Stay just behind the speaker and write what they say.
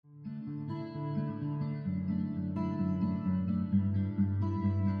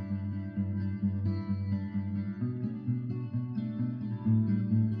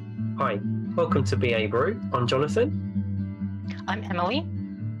Hi, welcome to BA Brew. I'm Jonathan. I'm Emily.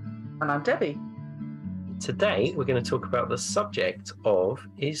 And I'm Debbie. Today we're going to talk about the subject of,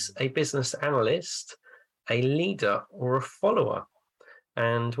 is a business analyst a leader or a follower?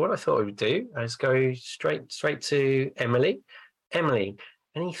 And what I thought I would do is go straight to Emily. Emily,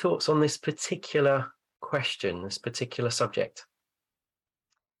 any thoughts on this particular question, this particular subject?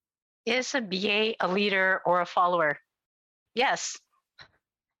 Is a BA a leader or a follower? Yes.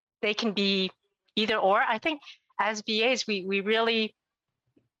 They can be either or. I think as BAs, we really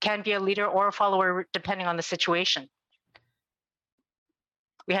can be a leader or a follower depending on the situation.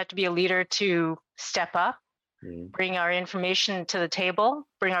 We have to be a leader to step up, bring our information to the table,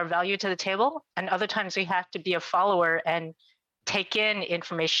 bring our value to the table. And other times we have to be a follower and take in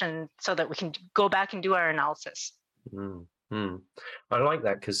information so that we can go back and do our analysis. I like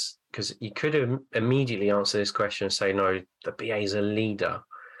that because you could immediately answer this question and say, no, the BA is a leader.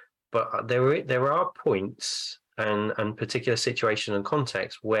 But there are points and particular situation and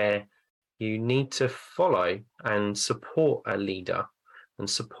context where you need to follow and support a leader and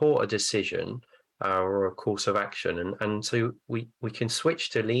support a decision or a course of action. And so we can switch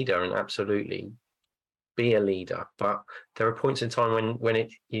to leader and absolutely be a leader. But there are points in time when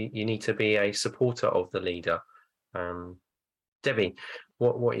you need to be a supporter of the leader. Debbie,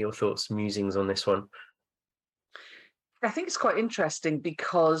 what are your thoughts, musings on this one? I think it's quite interesting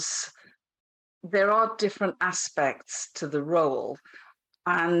because there are different aspects to the role.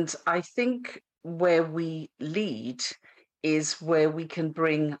 And I think where we lead is where we can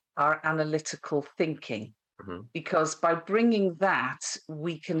bring our analytical thinking. Because by bringing that,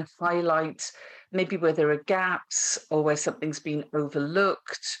 we can highlight maybe where there are gaps or where something's been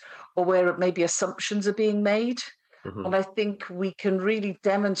overlooked or where maybe assumptions are being made. And I think we can really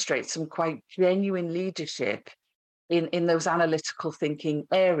demonstrate some quite genuine leadership in those analytical thinking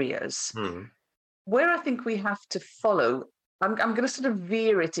areas. Where I think we have to follow, I'm going to sort of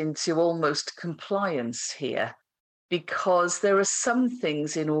veer it into almost compliance here, because there are some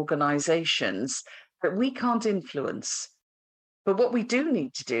things in organizations that we can't influence. But what we do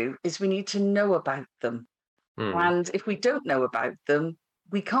need to do is we need to know about them. And if we don't know about them,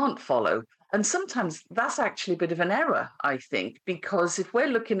 we can't follow. And sometimes that's actually a bit of an error, I think, because if we're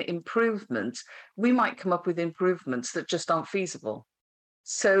looking at improvement, we might come up with improvements that just aren't feasible.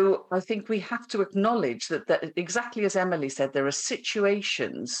 So I think we have to acknowledge that exactly as Emily said, there are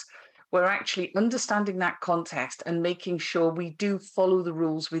situations where actually understanding that context and making sure we do follow the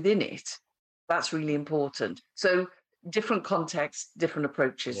rules within it, that's really important. So different contexts, different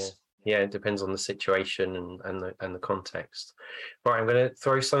approaches. Yeah, it depends on the situation and the context. Right, I'm going to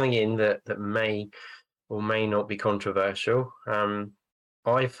throw something in that may or may not be controversial.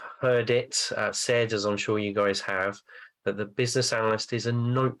 I've heard it said, as I'm sure you guys have, that the business analyst is a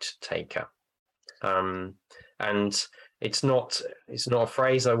note taker. And it's not a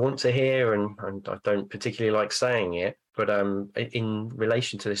phrase I want to hear, and I don't particularly like saying it. But in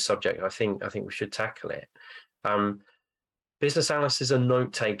relation to this subject, I think we should tackle it. Business analyst is a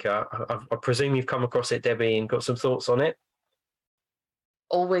note taker. I presume you've come across it, Debbie, and got some thoughts on it.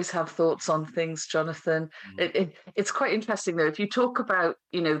 Always have thoughts on things, Jonathan. It's quite interesting, though. If you talk about,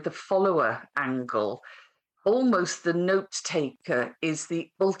 the follower angle, almost the note taker is the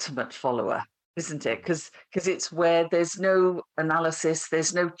ultimate follower, isn't it? Because it's where there's no analysis,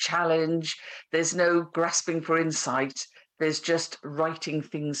 there's no challenge, there's no grasping for insight. There's just writing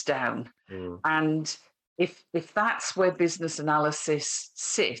things down. And if that's where business analysis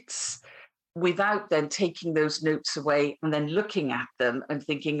sits, without then taking those notes away and then looking at them and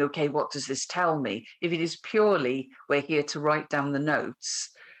thinking, okay, what does this tell me? If it is purely, we're here to write down the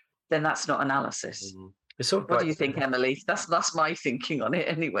notes, then that's not analysis. What do you think, Emily? That's my thinking on it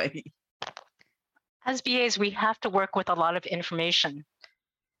anyway. As BAs, we have to work with a lot of information.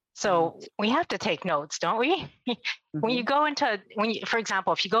 So we have to take notes, don't we? When you go for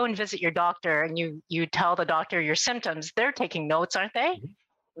example, if you go and visit your doctor and you tell the doctor your symptoms, they're taking notes, aren't they?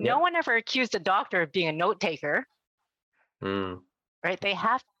 No one ever accused a doctor of being a note taker, right?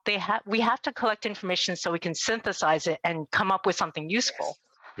 We have to collect information so we can synthesize it and come up with something useful.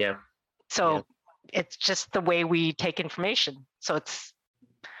 So it's just the way we take information. So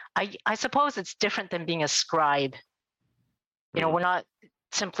I suppose it's different than being a scribe. We're not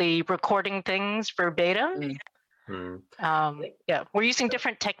simply recording things verbatim. We're using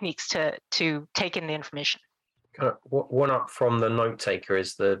different techniques to take in the information. One up from the note taker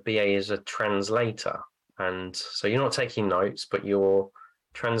is the BA is a translator. And so you're not taking notes, but you're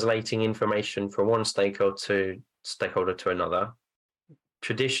translating information from one stakeholder to another.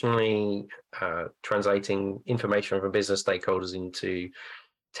 Traditionally, translating information from business stakeholders into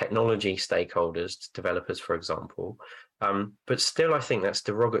technology stakeholders, developers, for example. But still, I think that's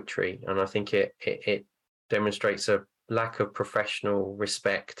derogatory, and I think it demonstrates a lack of professional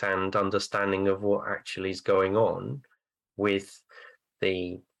respect and understanding of what actually is going on with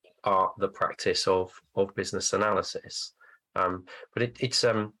the practice of business analysis. But it's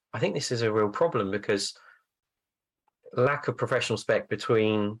I think this is a real problem, because lack of professional respect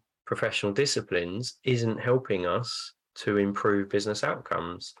between professional disciplines isn't helping us to improve business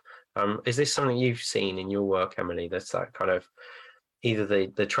outcomes. Is this something you've seen in your work, Emily? That's that kind of either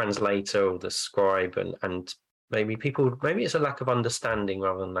the translator or the scribe, and maybe it's a lack of understanding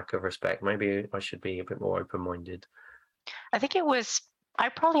rather than lack of respect. Maybe I should be a bit more open-minded. I think I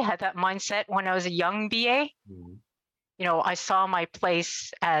probably had that mindset when I was a young BA. I saw my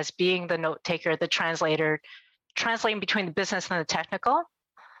place as being the note taker, the translator, translating between the business and the technical,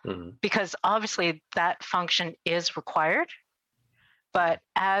 because obviously that function is required. But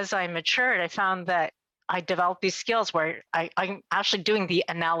as I matured, I found that I developed these skills where I'm actually doing the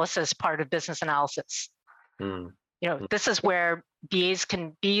analysis part of business analysis. This is where BAs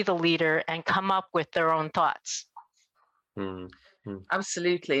can be the leader and come up with their own thoughts.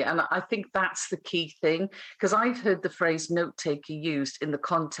 Absolutely. And I think that's the key thing, because I've heard the phrase note taker used in the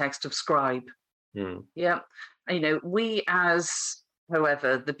context of scribe. Yeah. We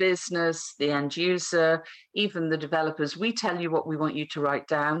however, the business, the end user, even the developers, we tell you what we want you to write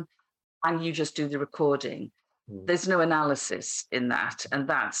down, and you just do the recording. There's no analysis in that, and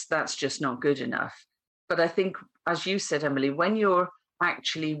that's just not good enough. But I think, as you said, Emily, when you're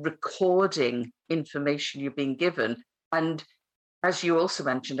actually recording information you're being given, and as you also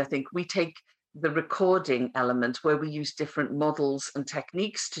mentioned, I think we take the recording element where we use different models and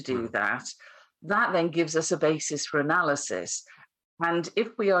techniques to do that then gives us a basis for analysis. And if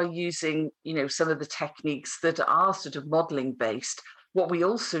we are using, some of the techniques that are sort of modeling based, what we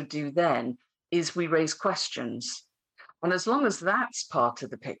also do then is we raise questions. And as long as that's part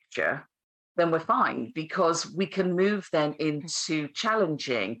of the picture, then we're fine, because we can move then into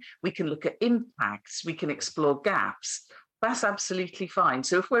challenging, we can look at impacts, we can explore gaps. That's absolutely fine.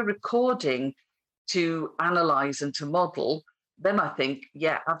 So if we're recording to analyze and to model, then I think,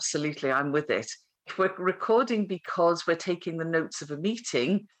 yeah, absolutely, I'm with it. If we're recording because we're taking the notes of a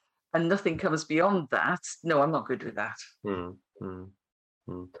meeting and nothing comes beyond that, no, I'm not good with that. I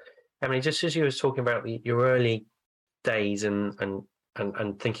mean, just as you were talking about your early days and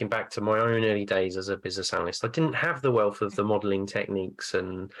thinking back to my own early days as a business analyst, I didn't have the wealth of the modeling techniques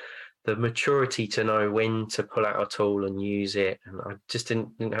and the maturity to know when to pull out a tool and use it, and I just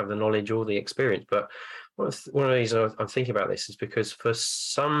didn't have the knowledge or the experience. But one of the reasons I'm thinking about this is because for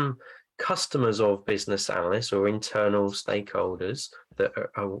some customers of business analysts or internal stakeholders that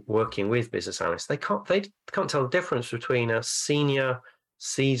are working with business analysts, they can't tell the difference between a senior,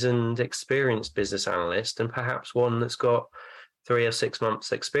 seasoned, experienced business analyst and perhaps one that's got 3 or 6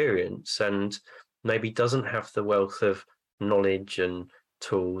 months experience and maybe doesn't have the wealth of knowledge and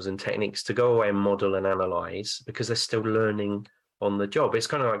tools and techniques to go away and model and analyze, because they're still learning on the job. It's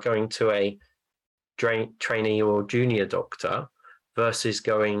kind of like going to a trainee or junior doctor versus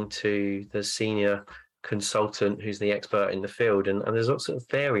going to the senior consultant who's the expert in the field, and there's lots of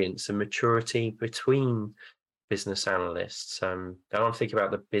variance and maturity between business analysts. And I'm thinking about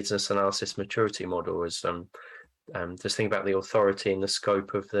the business analysis maturity model as just think about the authority and the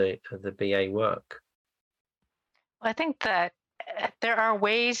scope of the BA work. I think that there are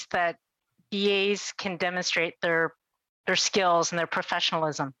ways that BAs can demonstrate their skills and their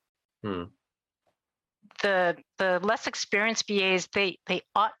professionalism. The less experienced BAs, they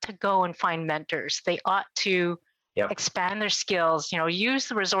ought to go and find mentors. They ought to expand their skills, use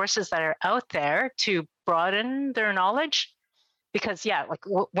the resources that are out there to broaden their knowledge. Because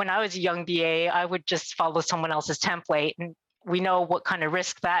when I was a young BA, I would just follow someone else's template, and we know what kind of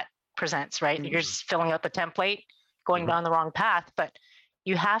risk that presents, right? You're just filling out the template, going down the wrong path. But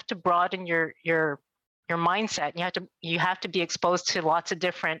you have to broaden your mindset. You have to be exposed to lots of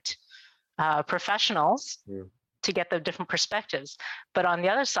different professionals to get the different perspectives. But on the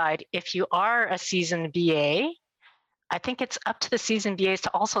other side, if you are a seasoned BA, I think it's up to the seasoned BAs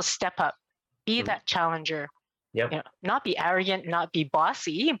to also step up, be that challenger. Not be arrogant, not be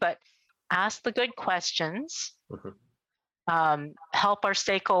bossy, but ask the good questions. Help our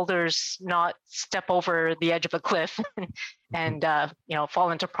stakeholders not step over the edge of a cliff and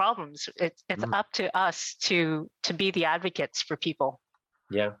fall into problems. It's up to us to be the advocates for people.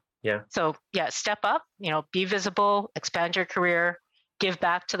 So step up, be visible, expand your career, give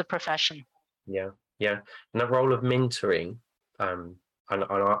back to the profession. And that role of mentoring, and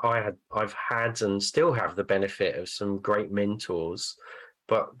I've had and still have the benefit of some great mentors,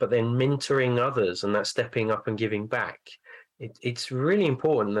 but then mentoring others and that stepping up and giving back. It's really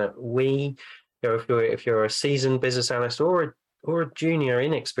important that we, if you're a seasoned business analyst or a junior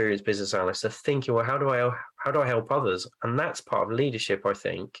inexperienced business analyst, are thinking, well, how do I help others? And that's part of leadership, I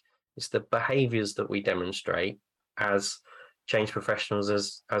think. It's the behaviors that we demonstrate as change professionals,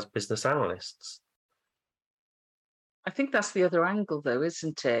 as business analysts. I think that's the other angle, though,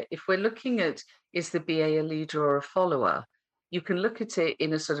 isn't it? If we're looking at, is the BA a leader or a follower? You can look at it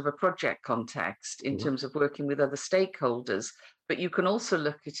in a sort of a project context in terms of working with other stakeholders, but you can also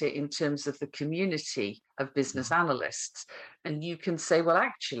look at it in terms of the community of business analysts. And you can say, well,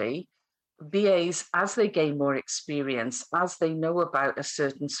 actually, BAs, as they gain more experience, as they know about a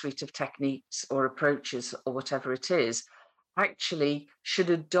certain suite of techniques or approaches or whatever it is, actually should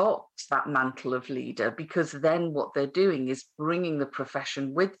adopt that mantle of leader, because then what they're doing is bringing the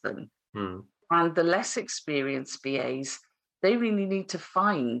profession with them. And the less experienced BAs, they really need to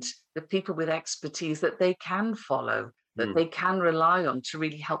find the people with expertise that they can follow, that they can rely on to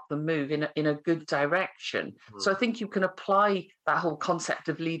really help them move in a good direction. So I think you can apply that whole concept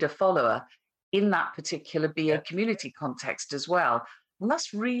of leader follower in that particular BA community context as well. And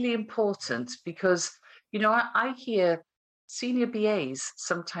that's really important because, I hear senior BAs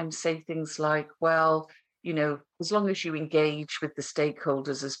sometimes say things like, well, as long as you engage with the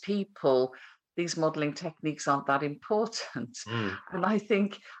stakeholders as people, these modeling techniques aren't that important. And I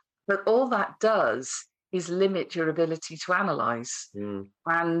think that all that does is limit your ability to analyze.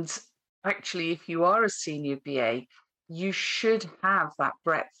 And actually, if you are a senior BA, you should have that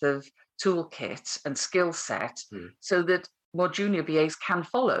breadth of toolkit and skill set so that more junior BAs can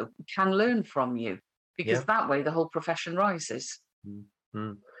follow, can learn from you, because that way the whole profession rises.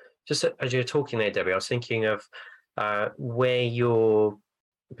 Just as you're talking there, Debbie, I was thinking of where you're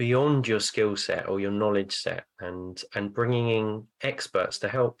beyond your skill set or your knowledge set and bringing in experts to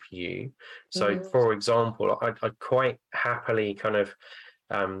help you. So, for example, I'd quite happily kind of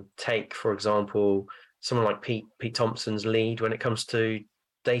take, for example, someone like Pete Thompson's lead when it comes to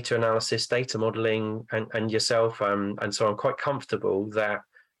data analysis, data modeling, and yourself. And so I'm quite comfortable that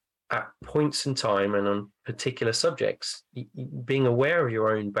at points in time and on particular subjects, being aware of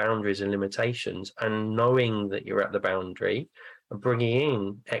your own boundaries and limitations and knowing that you're at the boundary and bringing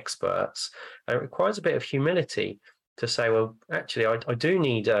in experts, it requires a bit of humility to say, well, actually, I do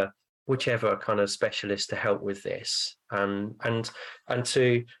need whichever kind of specialist to help with this, and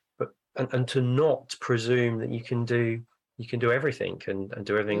to not presume that you can do everything and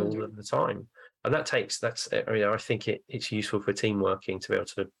do everything all of the time. And I think it's useful for team working to be able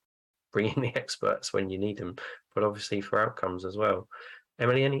to bring in the experts when you need them, but obviously for outcomes as well.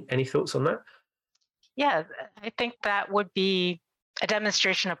 Emily, any thoughts on that? Yeah, I think that would be a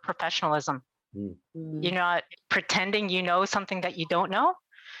demonstration of professionalism. You're not pretending you know something that you don't know,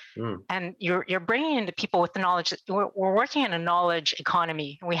 and you're bringing in the people with the knowledge. We're working in a knowledge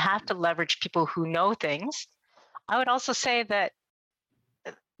economy, and we have to leverage people who know things. I would also say that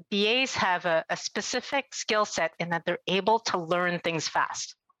BAs have a specific skill set in that they're able to learn things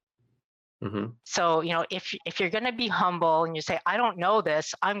fast. So, if you're going to be humble and you say, I don't know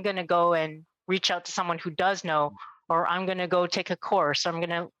this, I'm going to go and reach out to someone who does know, or I'm going to go take a course, or I'm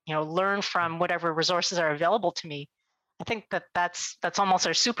going to, learn from whatever resources are available to me. I think that's almost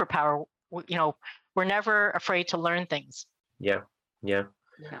our superpower. We're never afraid to learn things. Yeah.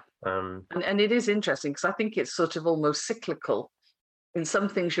 And it is interesting because I think it's sort of almost cyclical. In some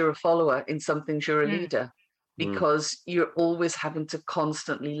things you're a follower, in some things you're a leader. Because you're always having to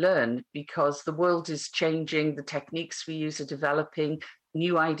constantly learn, because the world is changing, the techniques we use are developing,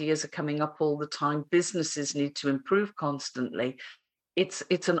 new ideas are coming up all the time, businesses need to improve constantly.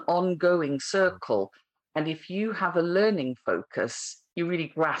 It's an ongoing circle. And if you have a learning focus, you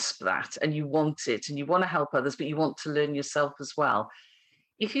really grasp that and you want it and you want to help others, but you want to learn yourself as well.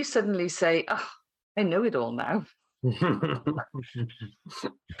 If you suddenly say, oh, I know it all now, I'm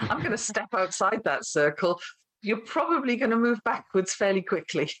going to step outside that circle, you're probably going to move backwards fairly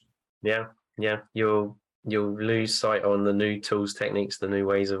quickly. Yeah. You'll lose sight on the new tools, techniques, the new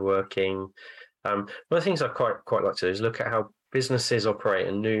ways of working. One of the things I quite like to do is look at how businesses operate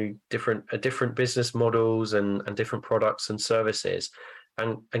and different business models and different products and services,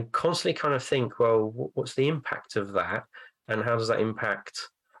 and constantly kind of think, well, what's the impact of that, and how does that impact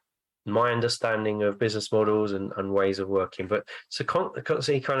my understanding of business models and ways of working? But so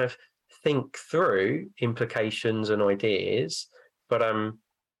constantly kind of think through implications and ideas, but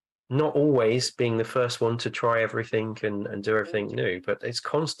not always being the first one to try everything and do everything new. But it's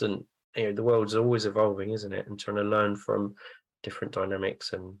constant. The world's always evolving, isn't it? And trying to learn from different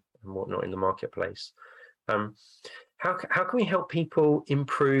dynamics and whatnot in the marketplace. how can we help people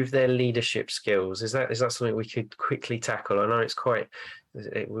improve their leadership skills? Is that something we could quickly tackle? I know it's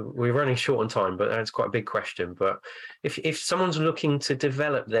we're running short on time, but that's quite a big question. But if someone's looking to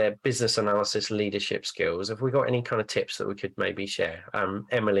develop their business analysis leadership skills, have we got any kind of tips that we could maybe share?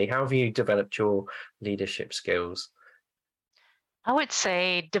 Emily, how have you developed your leadership skills? I would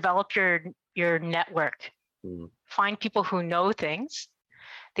say develop your network. Find people who know things.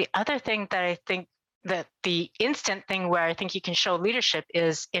 The other thing that I think that the instant thing where I think you can show leadership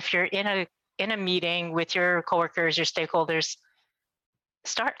is if you're in a meeting with your coworkers, your stakeholders,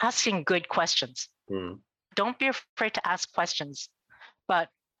 start asking good questions. Don't be afraid to ask questions, but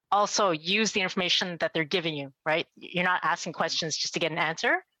also use the information that they're giving you, right? You're not asking questions just to get an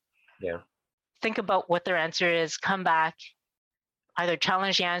answer. Yeah. Think about what their answer is, come back, either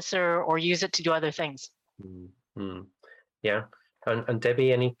challenge the answer or use it to do other things. Yeah. And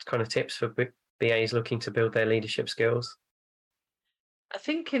Debbie, any kind of tips for BAs looking to build their leadership skills? I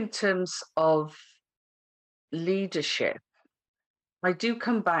think in terms of leadership, I do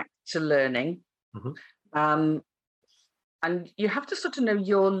come back to learning. And you have to sort of know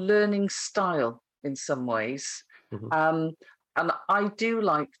your learning style in some ways. And I do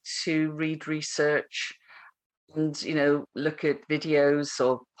like to read research and, look at videos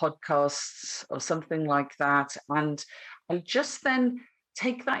or podcasts or something like that. And just then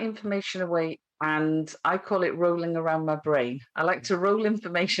take that information away, and I call it rolling around my brain. I like to roll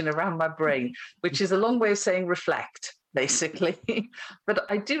information around my brain, which is a long way of saying reflect, basically. But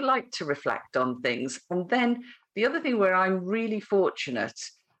I do like to reflect on things. And then the other thing where I'm really fortunate,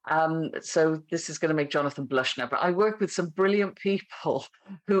 so this is going to make Jonathan blush now, but I work with some brilliant people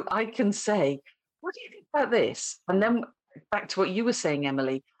who I can say, what do you think about this? And then back to what you were saying,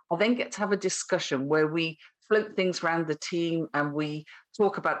 Emily, I then get to have a discussion where we float things around the team and we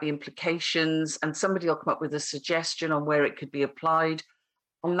talk about the implications, and somebody will come up with a suggestion on where it could be applied.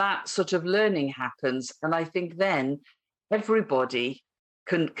 And that sort of learning happens. And I think then everybody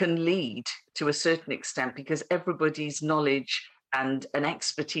can lead to a certain extent, because everybody's knowledge and an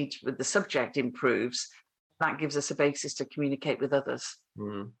expertise with the subject improves. That gives us a basis to communicate with others.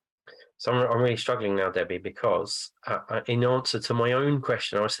 So I'm really struggling now, Debbie, because in answer to my own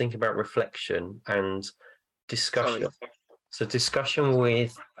question, I was thinking about reflection and discussion. Sorry. So discussion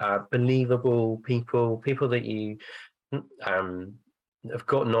with believable people that you have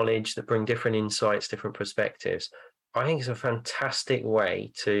got knowledge, that bring different insights, different perspectives. I think it's a fantastic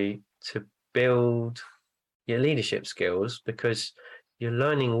way to build your leadership skills, because you're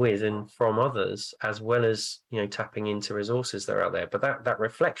learning with and from others, as well as tapping into resources that are out there. But that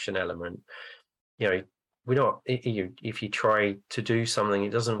reflection element, if you try to do something,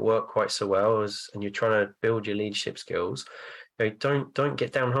 it doesn't work quite so well and you're trying to build your leadership skills, don't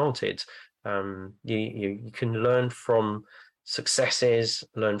get downhearted. You can learn from successes,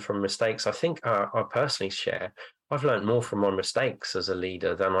 learn from mistakes. I think I personally share, I've learned more from my mistakes as a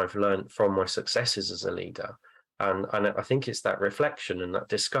leader than I've learned from my successes as a leader. And I think it's that reflection and that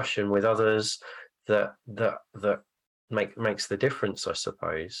discussion with others that makes the difference, I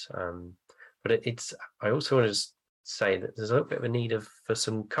suppose. But I also want to say that there's a little bit of a need for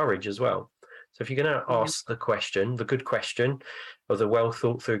some courage as well. So if you're going to ask the question, the good question, or the well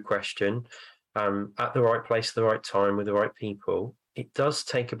thought through question, at the right place, the right time, with the right people, it does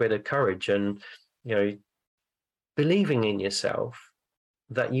take a bit of courage and, believing in yourself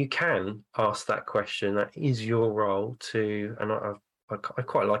that you can ask that question. That is your role to, and I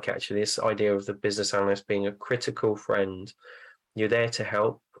quite like actually this idea of the business analyst being a critical friend. You're there to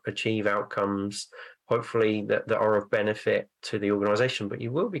help achieve outcomes, hopefully that are of benefit to the organization, but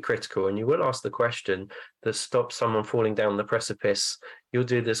you will be critical and you will ask the question that stops someone falling down the precipice. You'll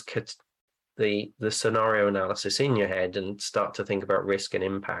do this the scenario analysis in your head and start to think about risk and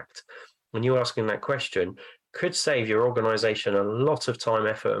impact. When you're asking that question, could save your organization a lot of time,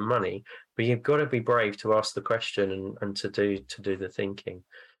 effort, and money, but you've got to be brave to ask the question and to do the thinking.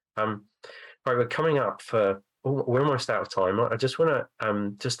 Right, we're coming up we're almost out of time. I just want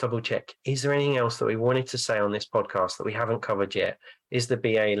to just double check. Is there anything else that we wanted to say on this podcast that we haven't covered yet? Is the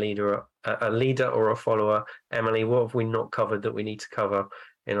BA leader a leader or a follower? Emily, what have we not covered that we need to cover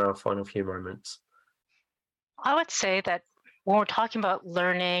in our final few moments? I would say that when we're talking about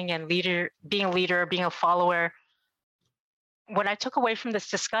learning and being a leader, being a follower, what I took away from this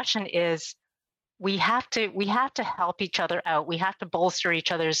discussion is we have to help each other out. We have to bolster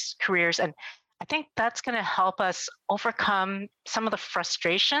each other's careers. And I think that's going to help us overcome some of the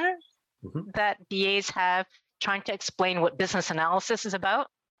frustration that BAs have trying to explain what business analysis is about.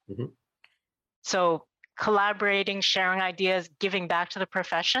 So collaborating, sharing ideas, giving back to the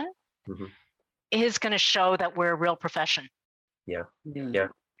profession. is going to show that we're a real profession. Yeah.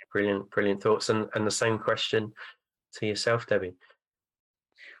 Brilliant thoughts. And the same question to yourself, Debbie.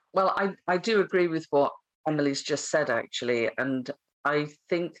 Well, I do agree with what Emily's just said, actually. And I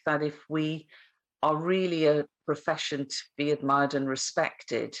think that if we are really a profession to be admired and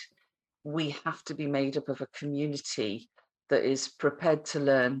respected, we have to be made up of a community that is prepared to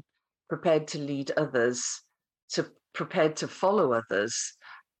learn, prepared to lead others, prepared to follow others,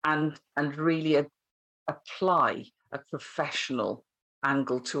 and really apply a professional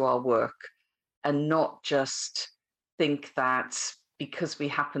angle to our work, and not just think that because we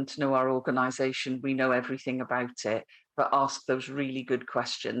happen to know our organization, we know everything about it, but ask those really good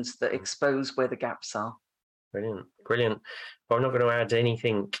questions that expose where the gaps are. Brilliant. Well, I'm not going to add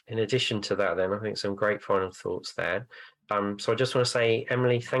anything in addition to that then. I think some great final thoughts there. So I just want to say,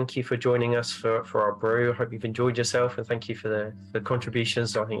 Emily, thank you for joining us for our brew. I hope you've enjoyed yourself, and thank you for the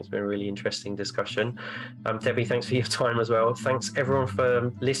contributions. So I think it's been a really interesting discussion. Debbie, thanks for your time as well. Thanks everyone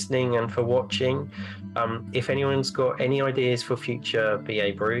for listening and for watching. If anyone's got any ideas for future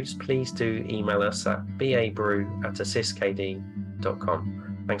BA brews, please do email us at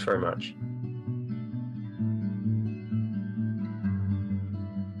babrew@assiskd.com. Thanks very much.